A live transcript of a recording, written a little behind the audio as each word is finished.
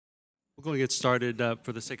We're going to get started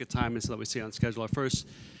for the sake of time and so that we stay on schedule. Our first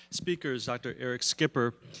speaker is Dr. Eric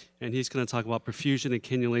Skipper, and he's going to talk about perfusion and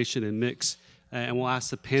cannulation and mix. And we'll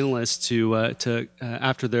ask the panelists to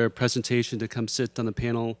after their presentation, to come sit on the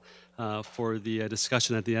panel for the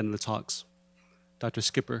discussion at the end of the talks. Dr.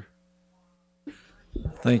 Skipper.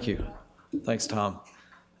 Thank you. Thanks, Tom.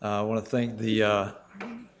 I want to thank the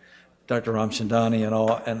Dr.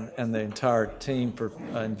 Ramchandani and the entire team for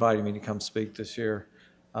inviting me to come speak this year.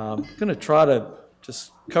 I'm going to try to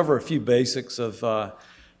just cover a few basics of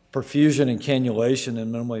perfusion and cannulation in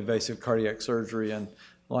minimally invasive cardiac surgery. And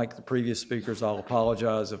like the previous speakers, I'll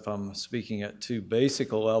apologize if I'm speaking at too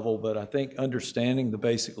basic a level, but I think understanding the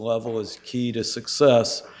basic level is key to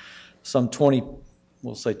success. Some 20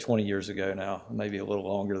 years ago now, maybe a little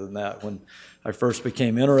longer than that, when I first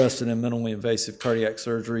became interested in minimally invasive cardiac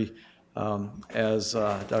surgery, as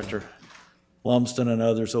Dr. Lumsden and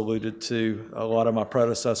others alluded to, a lot of my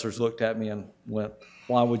predecessors looked at me and went,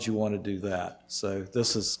 why would you want to do that? So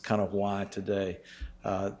this is kind of why today.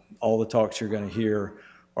 All the talks you're going to hear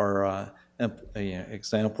are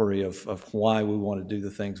exemplary of why we want to do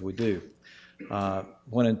the things we do.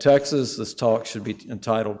 When in Texas, this talk should be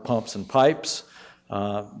entitled Pumps and Pipes,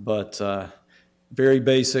 but very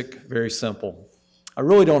basic, very simple. I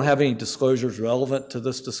really don't have any disclosures relevant to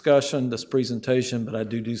this discussion, this presentation, but I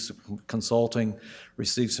do some consulting,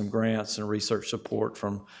 receive some grants and research support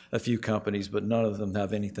from a few companies, but none of them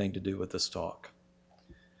have anything to do with this talk.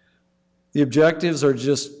 The objectives are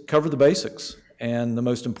just cover the basics, and the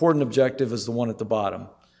most important objective is the one at the bottom,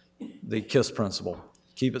 the KISS principle.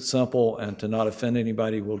 Keep it simple, and to not offend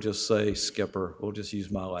anybody, we'll just say Skipper. We'll just use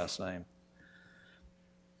my last name.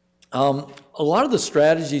 A lot of the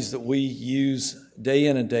strategies that we use day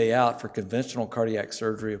in and day out for conventional cardiac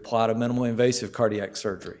surgery apply to minimally invasive cardiac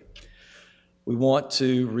surgery. We want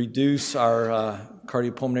to reduce our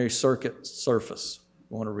cardiopulmonary circuit surface.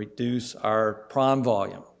 We want to reduce our prime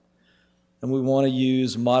volume. And we want to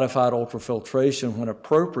use modified ultrafiltration when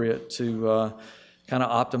appropriate to kind of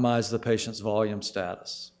optimize the patient's volume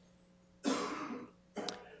status.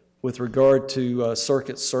 With regard to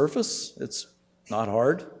circuit surface, it's not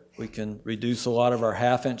hard. We can reduce a lot of our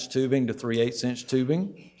half-inch tubing to 3/8-inch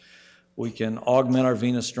tubing. We can augment our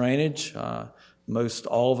venous drainage. Most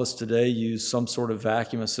all of us today use some sort of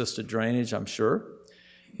vacuum-assisted drainage, I'm sure.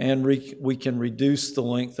 And we can reduce the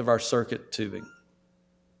length of our circuit tubing.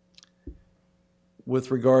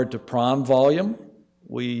 With regard to prime volume,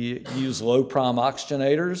 we use low prime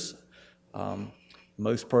oxygenators.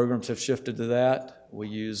 Most programs have shifted to that. We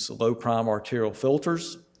use low prime arterial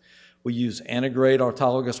filters. We use antegrade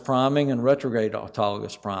autologous priming and retrograde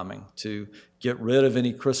autologous priming to get rid of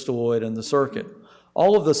any crystalloid in the circuit.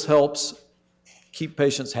 All of this helps keep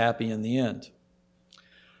patients happy in the end.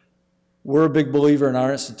 We're a big believer in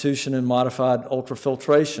our institution in modified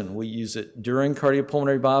ultrafiltration. We use it during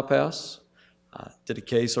cardiopulmonary bypass. Did a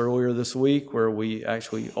case earlier this week where we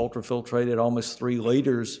actually ultrafiltrated almost 3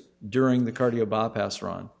 liters during the cardio bypass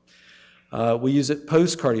run. We use it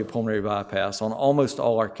post-cardiopulmonary bypass on almost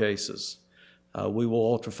all our cases. We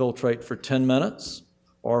will ultrafiltrate for 10 minutes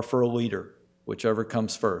or for 1 liter, whichever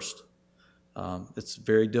comes first. It's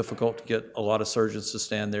very difficult to get a lot of surgeons to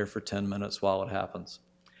stand there for 10 minutes while it happens.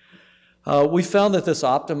 We found that this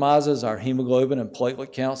optimizes our hemoglobin and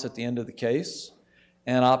platelet counts at the end of the case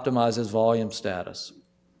and optimizes volume status.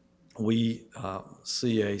 We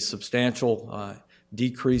see a substantial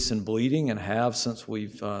decrease in bleeding and have since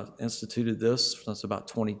we've instituted this since about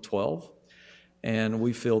 2012. And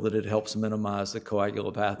we feel that it helps minimize the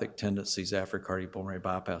coagulopathic tendencies after cardiopulmonary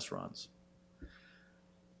bypass runs.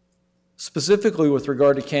 Specifically with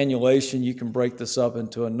regard to cannulation, you can break this up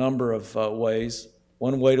into a number of ways.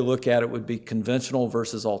 One way to look at it would be conventional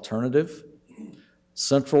versus alternative,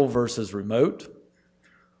 central versus remote,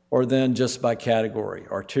 or then just by category,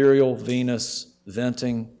 arterial, venous,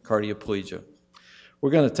 venting, cardioplegia. We're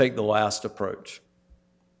going to take the last approach.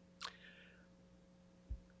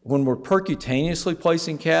 When we're percutaneously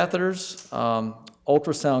placing catheters,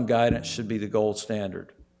 ultrasound guidance should be the gold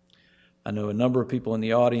standard. I know a number of people in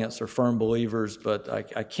the audience are firm believers, but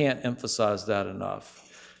I can't emphasize that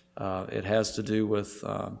enough. It has to do with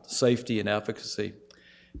safety and efficacy.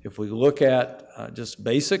 If we look at just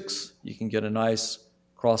basics, you can get a nice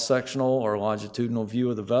cross-sectional or longitudinal view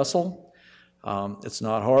of the vessel. It's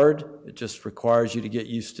not hard, it just requires you to get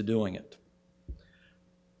used to doing it.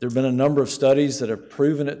 There have been a number of studies that have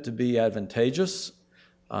proven it to be advantageous.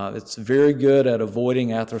 It's very good at avoiding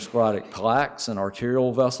atherosclerotic plaques in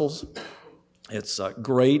arterial vessels. It's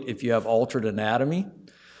great if you have altered anatomy.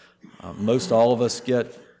 Most all of us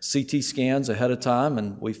get CT scans ahead of time,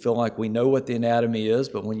 and we feel like we know what the anatomy is,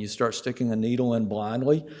 but when you start sticking a needle in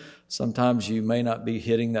blindly, sometimes you may not be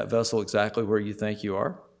hitting that vessel exactly where you think you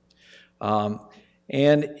are.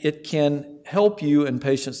 And it can help you in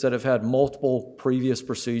patients that have had multiple previous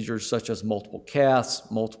procedures, such as multiple caths,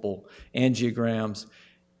 multiple angiograms,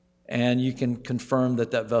 and you can confirm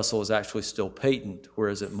that that vessel is actually still patent,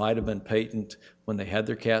 whereas it might have been patent when they had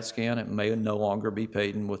their CAT scan. It may no longer be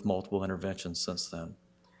patent with multiple interventions since then.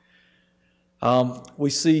 We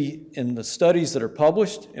see in the studies that are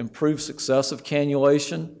published, improved success of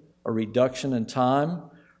cannulation, a reduction in time,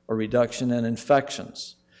 a reduction in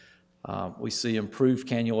infections. We see improved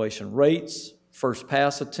cannulation rates, first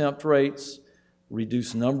pass attempt rates,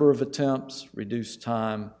 reduced number of attempts, reduced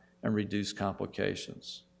time, and reduced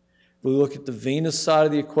complications. If we look at the venous side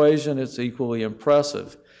of the equation, it's equally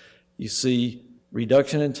impressive. You see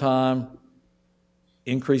reduction in time,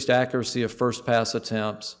 increased accuracy of first pass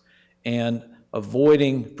attempts, and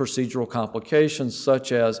avoiding procedural complications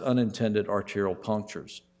such as unintended arterial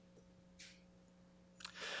punctures.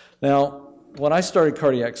 Now, when I started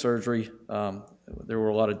cardiac surgery, there were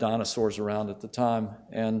a lot of dinosaurs around at the time,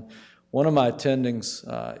 and one of my attendings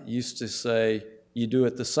used to say, "You do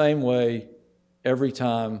it the same way every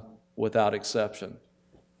time without exception."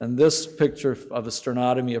 And this picture of a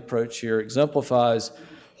sternotomy approach here exemplifies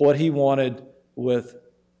what he wanted with,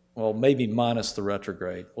 well, maybe minus the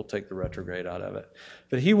retrograde. We'll take the retrograde out of it.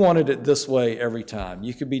 But he wanted it this way every time.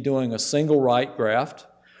 You could be doing a single right graft,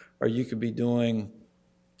 or you could be doing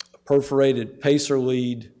a perforated pacer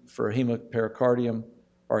lead for a hemopericardium,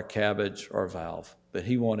 or a cabbage, or a valve. But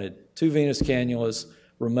he wanted 2 venous cannulas,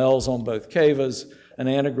 Ramels on both cavas, an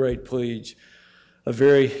antegrade plege, a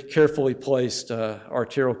very carefully placed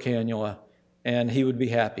arterial cannula, and he would be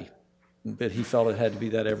happy. But he felt it had to be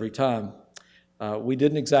that every time. We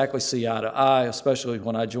didn't exactly see eye to eye, especially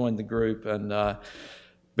when I joined the group and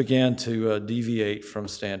began to deviate from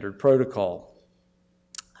standard protocol.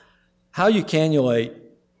 How you cannulate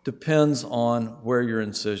depends on where your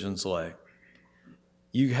incisions lay.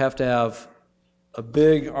 You have to have a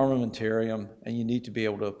big armamentarium, and you need to be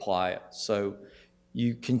able to apply it. So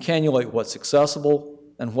you can cannulate what's accessible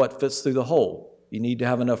and what fits through the hole. You need to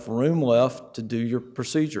have enough room left to do your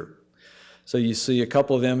procedure. So you see a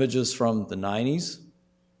couple of images from the 90s.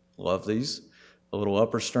 Love these. A little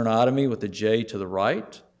upper sternotomy with a J to the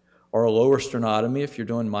right, or a lower sternotomy if you're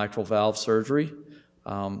doing mitral valve surgery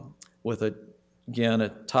with, again, a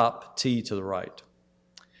top T to the right.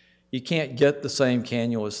 You can't get the same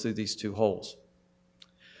cannulas through these two holes.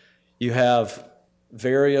 You have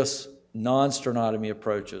various non-sternotomy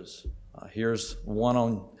approaches. Here's one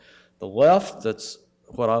on the left that's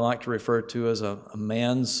what I like to refer to as a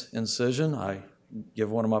man's incision. I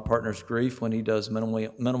give one of my partners grief when he does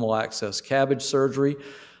minimal access cabbage surgery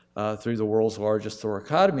through the world's largest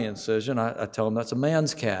thoracotomy incision. I tell him that's a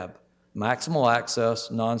man's cab, maximal access,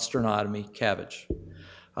 non-sternotomy cabbage.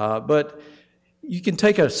 But you can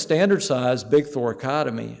take a standard size big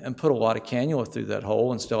thoracotomy and put a lot of cannula through that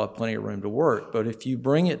hole and still have plenty of room to work. But if you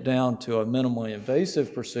bring it down to a minimally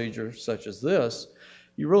invasive procedure such as this,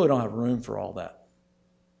 you really don't have room for all that.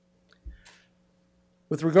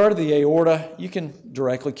 With regard to the aorta, you can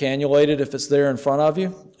directly cannulate it if it's there in front of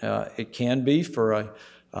you. It can be for a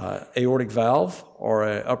aortic valve or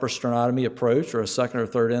an upper sternotomy approach or a second or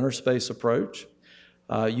third interspace approach.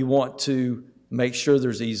 You want to make sure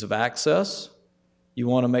there's ease of access. You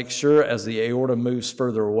want to make sure as the aorta moves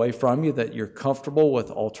further away from you that you're comfortable with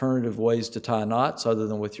alternative ways to tie knots other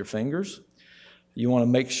than with your fingers. You want to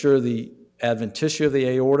make sure the adventitia of the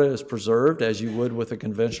aorta is preserved as you would with a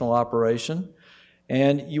conventional operation.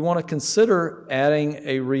 And you want to consider adding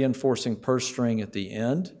a reinforcing purse string at the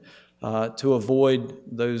end to avoid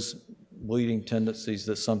those bleeding tendencies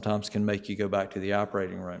that sometimes can make you go back to the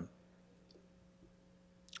operating room.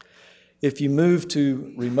 If you move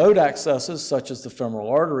to remote accesses, such as the femoral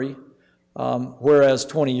artery, whereas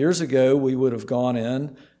 20 years ago we would have gone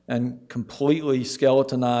in and completely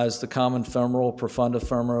skeletonized the common femoral,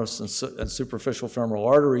 profundifemoris, and superficial femoral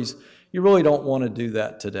arteries, you really don't want to do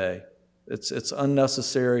that today. It's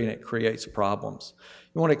unnecessary and it creates problems.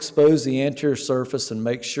 You want to expose the anterior surface and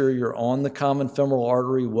make sure you're on the common femoral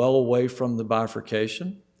artery well away from the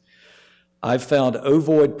bifurcation. I've found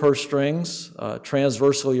ovoid purse strings,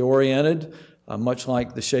 transversely oriented, much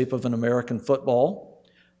like the shape of an American football,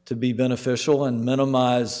 to be beneficial and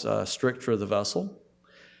minimize stricture of the vessel.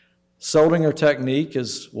 Seldinger technique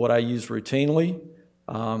is what I use routinely.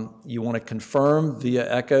 You want to confirm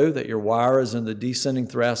via echo that your wire is in the descending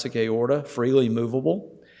thoracic aorta, freely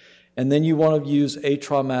movable. And then you want to use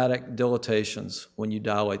atraumatic dilatations when you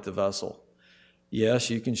dilate the vessel. Yes,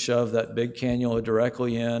 you can shove that big cannula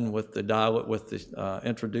directly in with the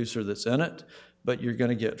introducer that's in it, but you're going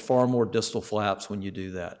to get far more distal flaps when you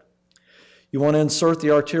do that. You want to insert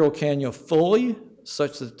the arterial cannula fully,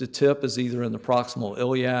 such that the tip is either in the proximal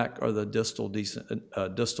iliac or the distal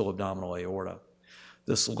abdominal aorta.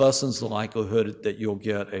 This lessens the likelihood that you'll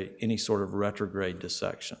get any sort of retrograde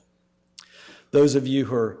dissection. Those of you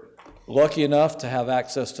who are lucky enough to have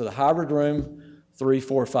access to the hybrid room 3,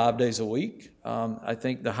 4, 5 days a week, I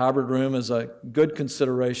think the hybrid room is a good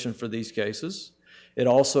consideration for these cases. It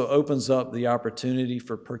also opens up the opportunity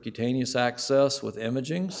for percutaneous access with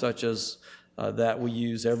imaging, such as that we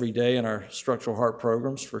use every day in our structural heart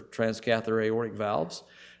programs for transcatheter aortic valves,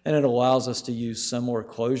 and it allows us to use similar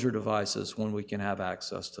closure devices when we can have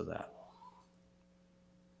access to that.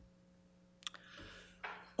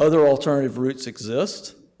 Other alternative routes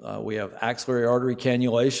exist. We have axillary artery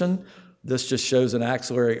cannulation. This just shows an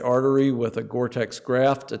axillary artery with a Gore-Tex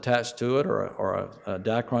graft attached to it, or a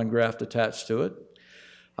Dacron graft attached to it.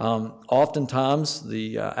 Oftentimes,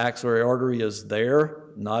 the axillary artery is there,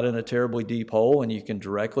 not in a terribly deep hole, and you can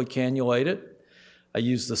directly cannulate it. I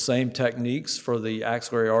use the same techniques for the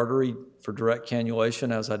axillary artery for direct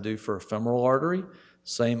cannulation as I do for a femoral artery.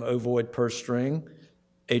 Same ovoid purse string,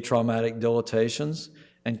 atraumatic dilatations,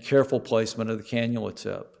 and careful placement of the cannula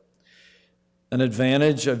tip. An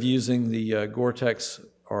advantage of using the Gore-Tex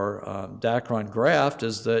or Dacron graft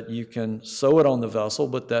is that you can sew it on the vessel,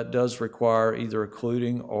 but that does require either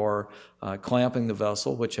occluding or clamping the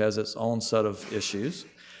vessel, which has its own set of issues.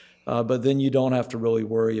 But then you don't have to really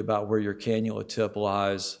worry about where your cannula tip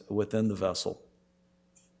lies within the vessel.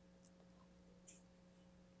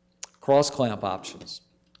 Cross-clamp options.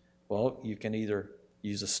 Well, you can either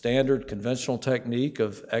use a standard conventional technique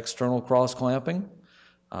of external cross-clamping.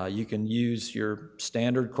 You can use your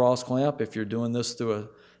standard cross-clamp if you're doing this through an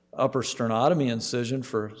upper sternotomy incision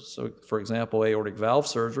for example, aortic valve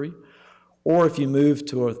surgery. Or if you move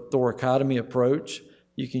to a thoracotomy approach,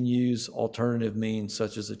 you can use alternative means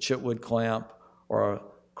such as a chitwood clamp or a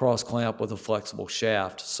cross-clamp with a flexible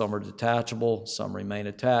shaft. Some are detachable, some remain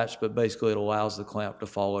attached, but basically it allows the clamp to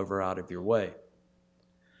fall over out of your way.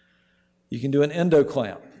 You can do an endo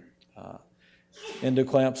clamp. Endo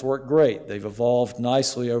clamps work great. They've evolved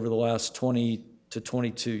nicely over the last 20 to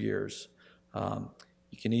 22 years.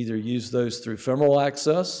 You can either use those through femoral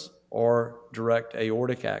access or direct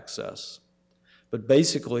aortic access. But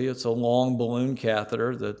basically, it's a long balloon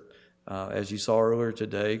catheter that, as you saw earlier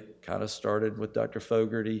today, kind of started with Dr.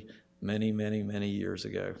 Fogarty many, many, many years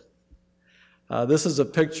ago. This is a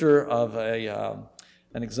picture of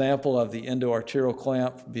an example of the endoarterial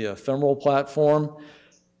clamp via femoral platform.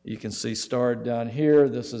 You can see starred down here.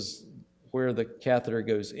 This is where the catheter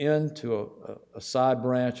goes into a side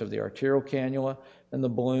branch of the arterial cannula, and the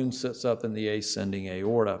balloon sits up in the ascending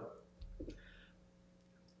aorta.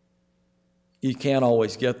 You can't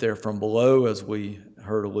always get there from below, as we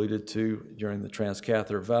heard alluded to during the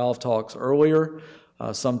transcatheter valve talks earlier.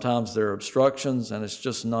 Sometimes there are obstructions, and it's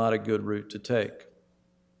just not a good route to take.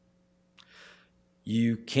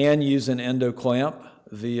 You can use an endo clamp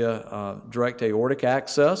via direct aortic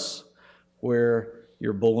access, where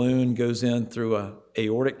your balloon goes in through an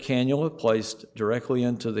aortic cannula placed directly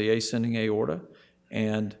into the ascending aorta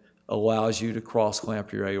and allows you to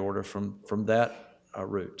cross-clamp your aorta from that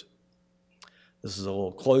route. This is a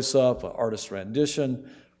little close-up, an artist's rendition,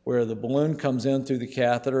 where the balloon comes in through the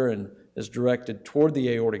catheter and is directed toward the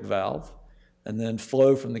aortic valve, and then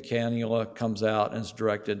flow from the cannula comes out and is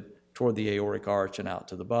directed toward the aortic arch and out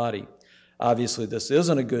to the body. Obviously, this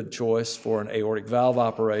isn't a good choice for an aortic valve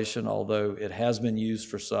operation, although it has been used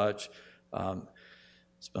for such.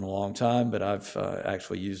 It's been a long time, but I've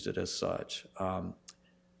actually used it as such.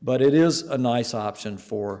 But it is a nice option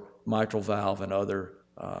for mitral valve and other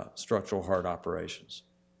structural heart operations.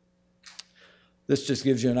 This just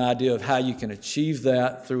gives you an idea of how you can achieve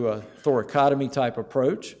that through a thoracotomy type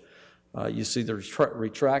approach. You see the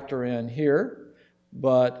retractor in here,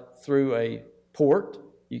 but through a port,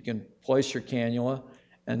 you can place your cannula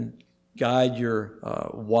and guide your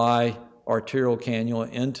Y arterial cannula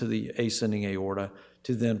into the ascending aorta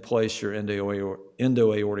to then place your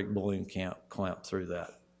endoaortic balloon clamp through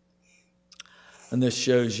that. And this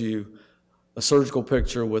shows you a surgical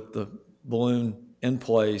picture with the balloon in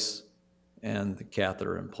place and the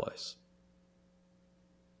catheter in place.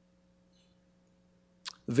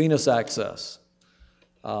 Venous access.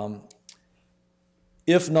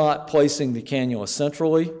 If not placing the cannula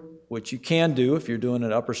centrally, which you can do if you're doing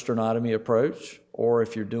an upper sternotomy approach, or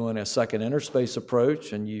if you're doing a second interspace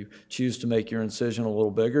approach and you choose to make your incision a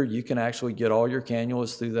little bigger, you can actually get all your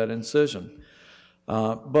cannulas through that incision.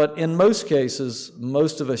 But in most cases,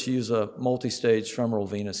 most of us use a multi-stage femoral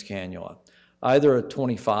venous cannula, either a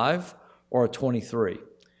 25 or a 23.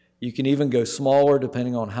 You can even go smaller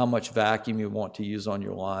depending on how much vacuum you want to use on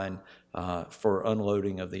your line for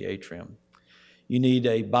unloading of the atrium. You need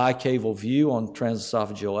a bicaval view on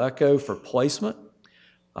transesophageal echo for placement.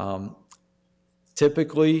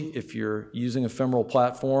 Typically, if you're using a femoral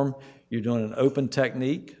platform, you're doing an open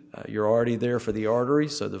technique. You're already there for the artery,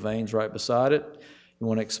 so the vein's right beside it. You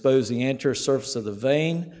want to expose the anterior surface of the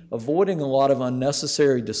vein, avoiding a lot of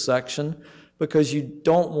unnecessary dissection because you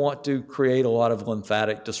don't want to create a lot of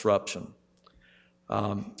lymphatic disruption.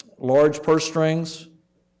 Large purse strings,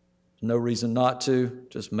 no reason not to,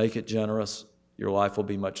 just make it generous. Your life will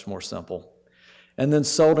be much more simple. And then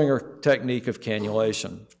Seldinger technique of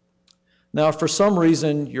cannulation. Now, if for some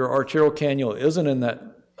reason your arterial cannula isn't in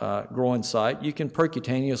that groin site, you can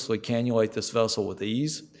percutaneously cannulate this vessel with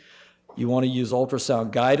ease. You want to use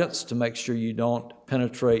ultrasound guidance to make sure you don't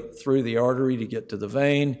penetrate through the artery to get to the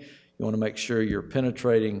vein. You want to make sure you're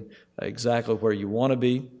penetrating exactly where you want to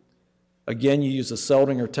be. Again, you use a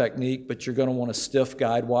Seldinger technique, but you're going to want a stiff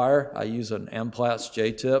guide wire. I use an Amplatz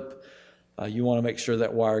J-tip. You want to make sure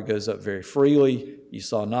that wire goes up very freely. You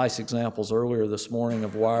saw nice examples earlier this morning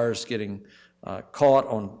of wires getting caught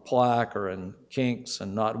on plaque or in kinks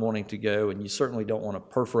and not wanting to go, and you certainly don't want to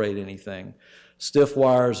perforate anything. Stiff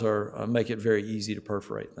wires make it very easy to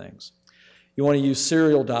perforate things. You want to use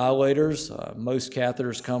serial dilators. Most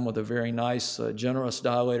catheters come with a very nice, generous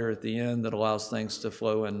dilator at the end that allows things to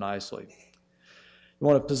flow in nicely. You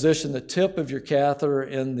want to position the tip of your catheter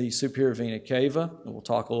in the superior vena cava, and we'll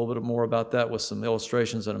talk a little bit more about that with some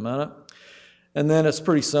illustrations in a minute. And then it's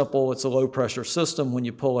pretty simple. It's a low pressure system. When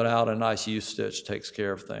you pull it out, a nice U-stitch takes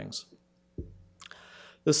care of things.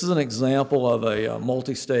 This is an example of a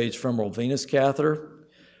multi-stage femoral venous catheter.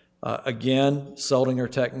 Again, Seldinger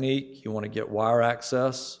technique. You want to get wire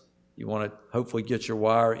access. You want to hopefully get your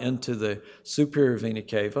wire into the superior vena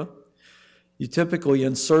cava. You typically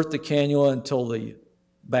insert the cannula until the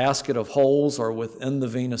basket of holes are within the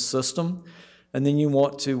venous system, and then you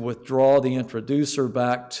want to withdraw the introducer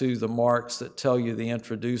back to the marks that tell you the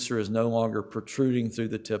introducer is no longer protruding through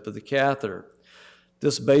the tip of the catheter.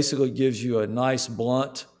 This basically gives you a nice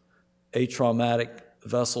blunt atraumatic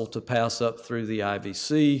vessel to pass up through the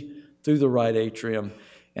IVC, through the right atrium,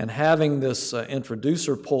 and having this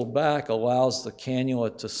introducer pulled back allows the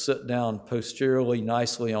cannula to sit down posteriorly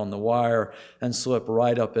nicely on the wire and slip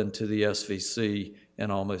right up into the SVC in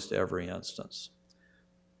almost every instance.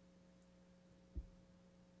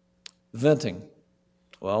 Venting.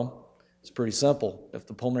 Well, it's pretty simple. If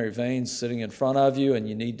the pulmonary vein's sitting in front of you and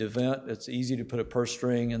you need to vent, it's easy to put a purse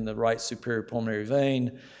string in the right superior pulmonary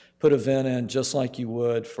vein, put a vent in just like you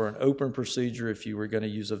would for an open procedure if you were going to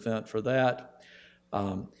use a vent for that.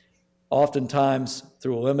 Oftentimes,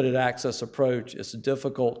 through a limited access approach, it's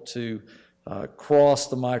difficult to cross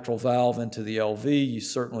the mitral valve into the LV. You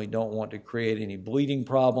certainly don't want to create any bleeding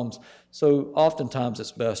problems. So oftentimes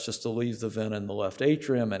it's best just to leave the vent in the left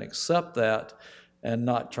atrium and accept that and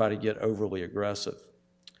not try to get overly aggressive.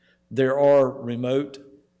 There are remote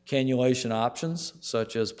cannulation options,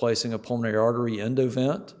 such as placing a pulmonary artery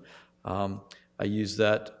endovent. I use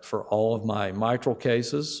that for all of my mitral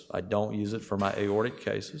cases. I don't use it for my aortic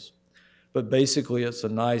cases. But basically, it's a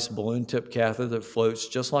nice balloon tip catheter that floats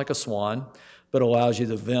just like a swan, but allows you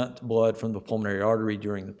to vent blood from the pulmonary artery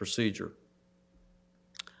during the procedure.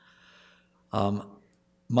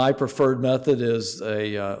 My preferred method is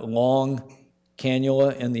a long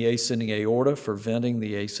cannula in the ascending aorta for venting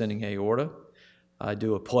the ascending aorta. I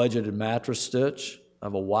do a pledgeted mattress stitch. I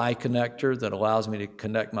have a Y connector that allows me to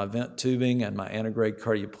connect my vent tubing and my antegrade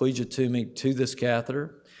cardioplegia tubing to this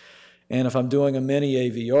catheter. And if I'm doing a mini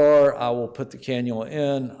AVR, I will put the cannula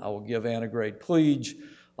in, I will give antegrade plege,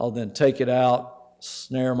 I'll then take it out,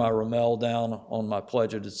 snare my Rommel down on my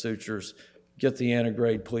pledgeted sutures, get the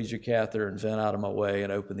antegrade plegia catheter and vent out of my way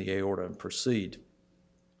and open the aorta and proceed.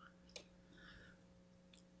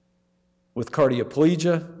 With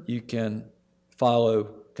cardioplegia, you can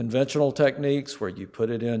follow conventional techniques where you put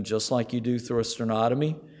it in just like you do through a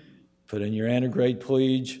sternotomy, put in your antegrade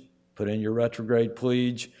plege, put in your retrograde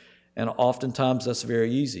plege, and oftentimes that's very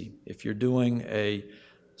easy. If you're doing a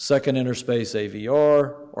second interspace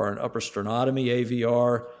AVR or an upper sternotomy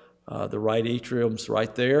AVR, the right atrium's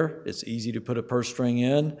right there. It's easy to put a purse string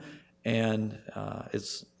in, and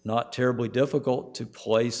it's not terribly difficult to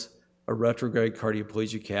place a retrograde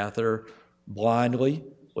cardioplegia catheter blindly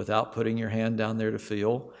without putting your hand down there to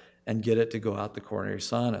feel and get it to go out the coronary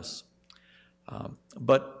sinus.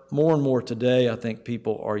 But more and more today, I think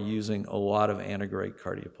people are using a lot of antegrade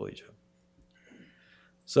cardioplegia.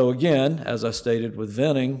 So again, as I stated with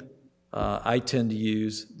venting, I tend to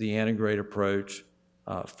use the antegrade approach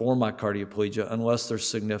for my cardioplegia unless there's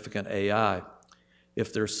significant AI.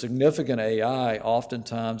 If there's significant AI,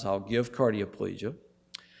 oftentimes I'll give cardioplegia.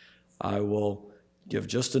 I will give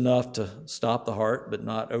just enough to stop the heart, but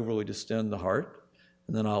not overly distend the heart.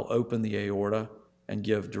 And then I'll open the aorta and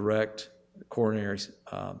give direct coronary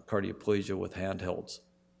cardioplegia with handhelds.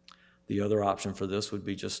 The other option for this would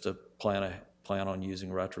be just to plan on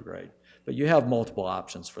using retrograde. But you have multiple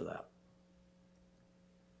options for that.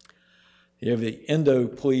 You have the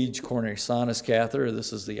endoplege coronary sinus catheter.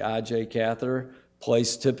 This is the IJ catheter,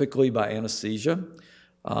 placed typically by anesthesia.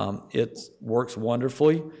 It works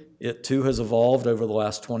wonderfully. It too has evolved over the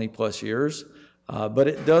last 20 plus years, but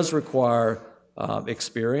it does require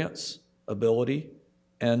experience, ability,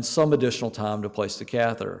 and some additional time to place the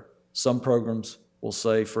catheter. Some programs will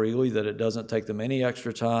say freely that it doesn't take them any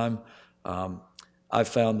extra time. I've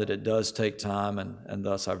found that it does take time, and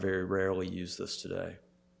thus I very rarely use this today.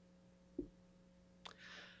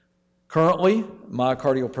 Currently,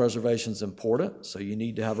 myocardial preservation is important, so you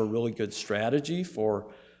need to have a really good strategy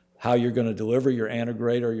for how you're going to deliver your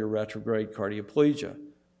antegrade or your retrograde cardioplegia.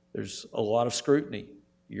 There's a lot of scrutiny.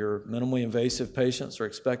 Your minimally invasive patients are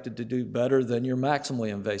expected to do better than your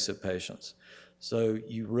maximally invasive patients. So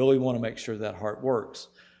you really want to make sure that heart works.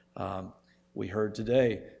 We heard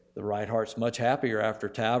today the right heart's much happier after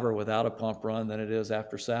TAVR without a pump run than it is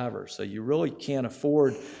after SAVR. So you really can't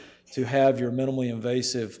afford to have your minimally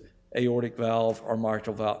invasive aortic valve or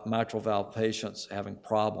mitral valve patients having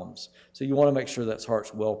problems. So you want to make sure that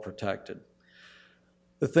heart's well protected.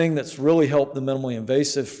 The thing that's really helped the minimally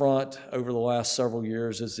invasive front over the last several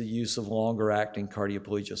years is the use of longer acting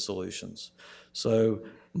cardioplegia solutions. So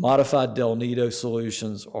modified Del Nido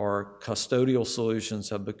solutions or custodial solutions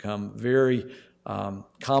have become very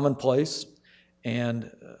commonplace, and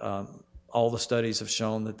all the studies have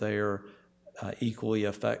shown that they are equally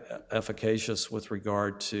efficacious with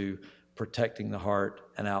regard to protecting the heart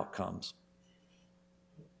and outcomes.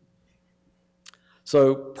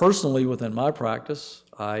 So personally, within my practice,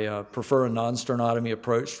 I prefer a non-sternotomy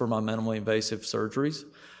approach for my minimally invasive surgeries.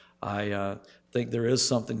 I think there is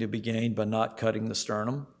something to be gained by not cutting the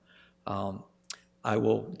sternum. I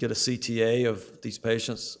will get a CTA of these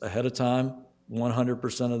patients ahead of time,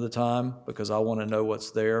 100% of the time, because I want to know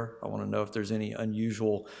what's there. I want to know if there's any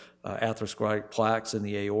unusual atherosclerotic plaques in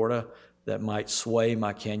the aorta that might sway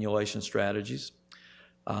my cannulation strategies.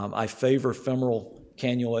 I favor femoral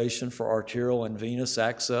cannulation for arterial and venous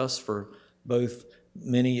access for both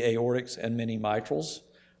mini aortics and mini mitrals.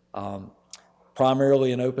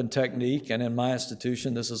 Primarily an open technique, and in my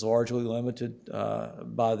institution, this is largely limited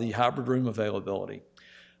by the hybrid room availability.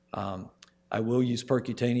 I will use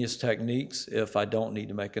percutaneous techniques if I don't need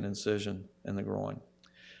to make an incision in the groin.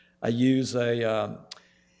 I use a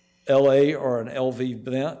LA or an LV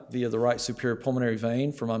vent via the right superior pulmonary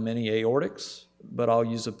vein for my mini aortics, but I'll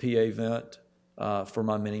use a PA vent for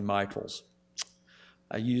my mini mitrals.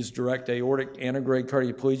 I use direct aortic antegrade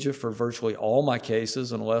cardioplegia for virtually all my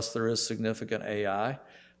cases unless there is significant AI,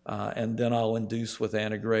 and then I'll induce with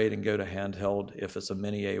antegrade and go to handheld if it's a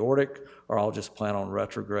mini aortic, or I'll just plan on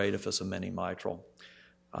retrograde if it's a mini mitral.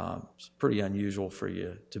 It's pretty unusual for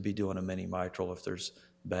you to be doing a mini mitral if there's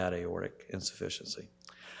bad aortic insufficiency.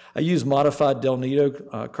 I use modified Del Nido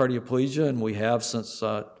cardioplegia, and we have since,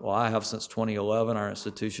 I have since 2011. Our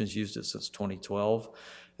institution's used it since 2012.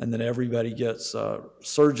 And then everybody gets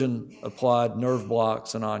surgeon-applied nerve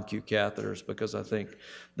blocks and on-Q catheters, because I think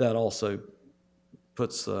that also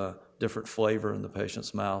puts a different flavor in the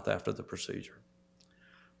patient's mouth after the procedure.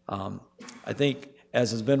 I think,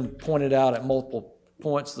 as has been pointed out at multiple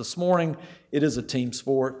points this morning, it is a team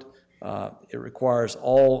sport. It requires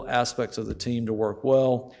all aspects of the team to work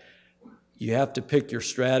well. You have to pick your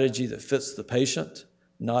strategy that fits the patient.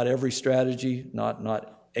 Not every strategy,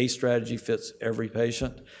 not a strategy fits every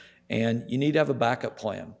patient, and you need to have a backup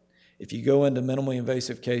plan. If you go into minimally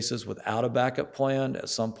invasive cases without a backup plan, at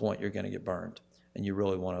some point you're going to get burned, and you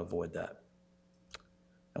really want to avoid that.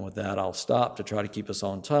 And with that, I'll stop to try to keep us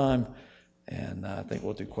on time, and I think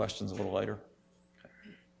we'll do questions a little later.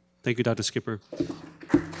 Thank you, Dr. Skipper.